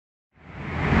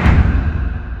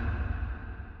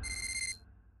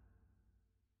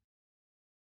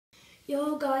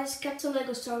Yo guys, Captain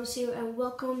Lego Star Wars here and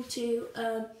welcome to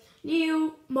a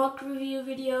new mock review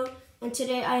video. And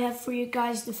today I have for you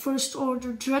guys the First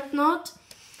Order dreadnought.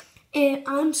 And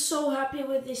I'm so happy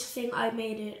with this thing. I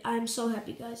made it. I'm so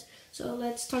happy, guys. So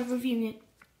let's start reviewing it.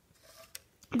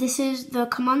 This is the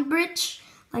command bridge,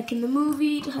 like in the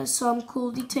movie. It has some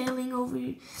cool detailing over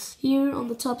here on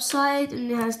the top side,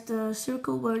 and it has the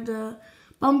circle where the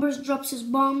bombers drops his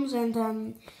bombs, and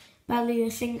then badly the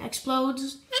thing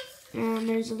explodes. And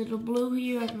there's a little blue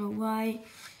here, I don't know why.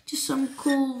 Just some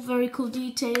cool, very cool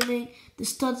detailing. The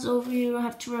studs over here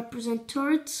have to represent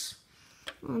turrets.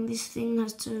 And this thing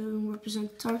has to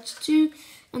represent turrets too.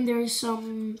 And there is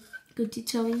some good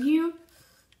detailing here.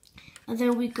 And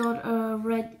then we got a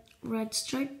red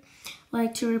stripe,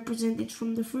 like to represent it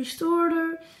from the First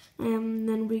Order. And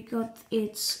then we got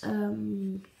its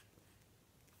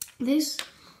this.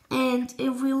 And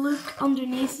if we look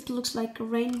underneath, it looks like a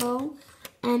rainbow.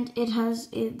 And it has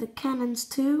the cannons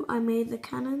too. I made the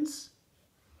cannons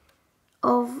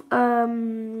of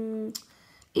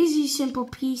easy, simple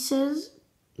pieces.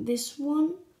 This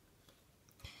one,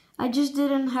 I just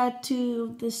didn't have two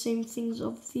of the same things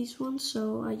of these ones,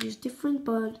 so I used different,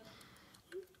 but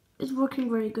it's working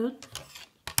very good.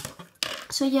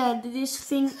 So yeah, this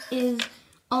thing is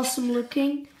awesome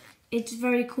looking. It's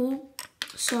very cool.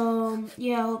 So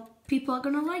yeah, people are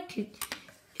gonna like it.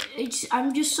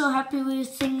 I'm just so happy with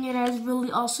this thing. It has really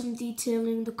awesome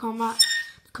detailing. The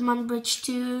command bridge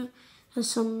too has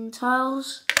some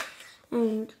tiles,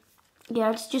 and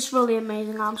yeah, it's just really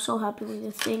amazing. I'm so happy with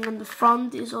the thing, and the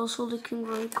front is also looking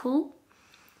really cool.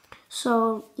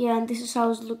 So yeah, and this is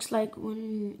how it looks like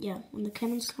when the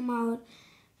cannons come out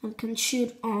and can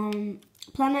shoot on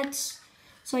planets.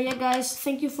 So yeah, guys,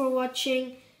 thank you for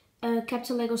watching.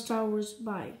 Captain Lego Star Wars.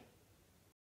 Bye.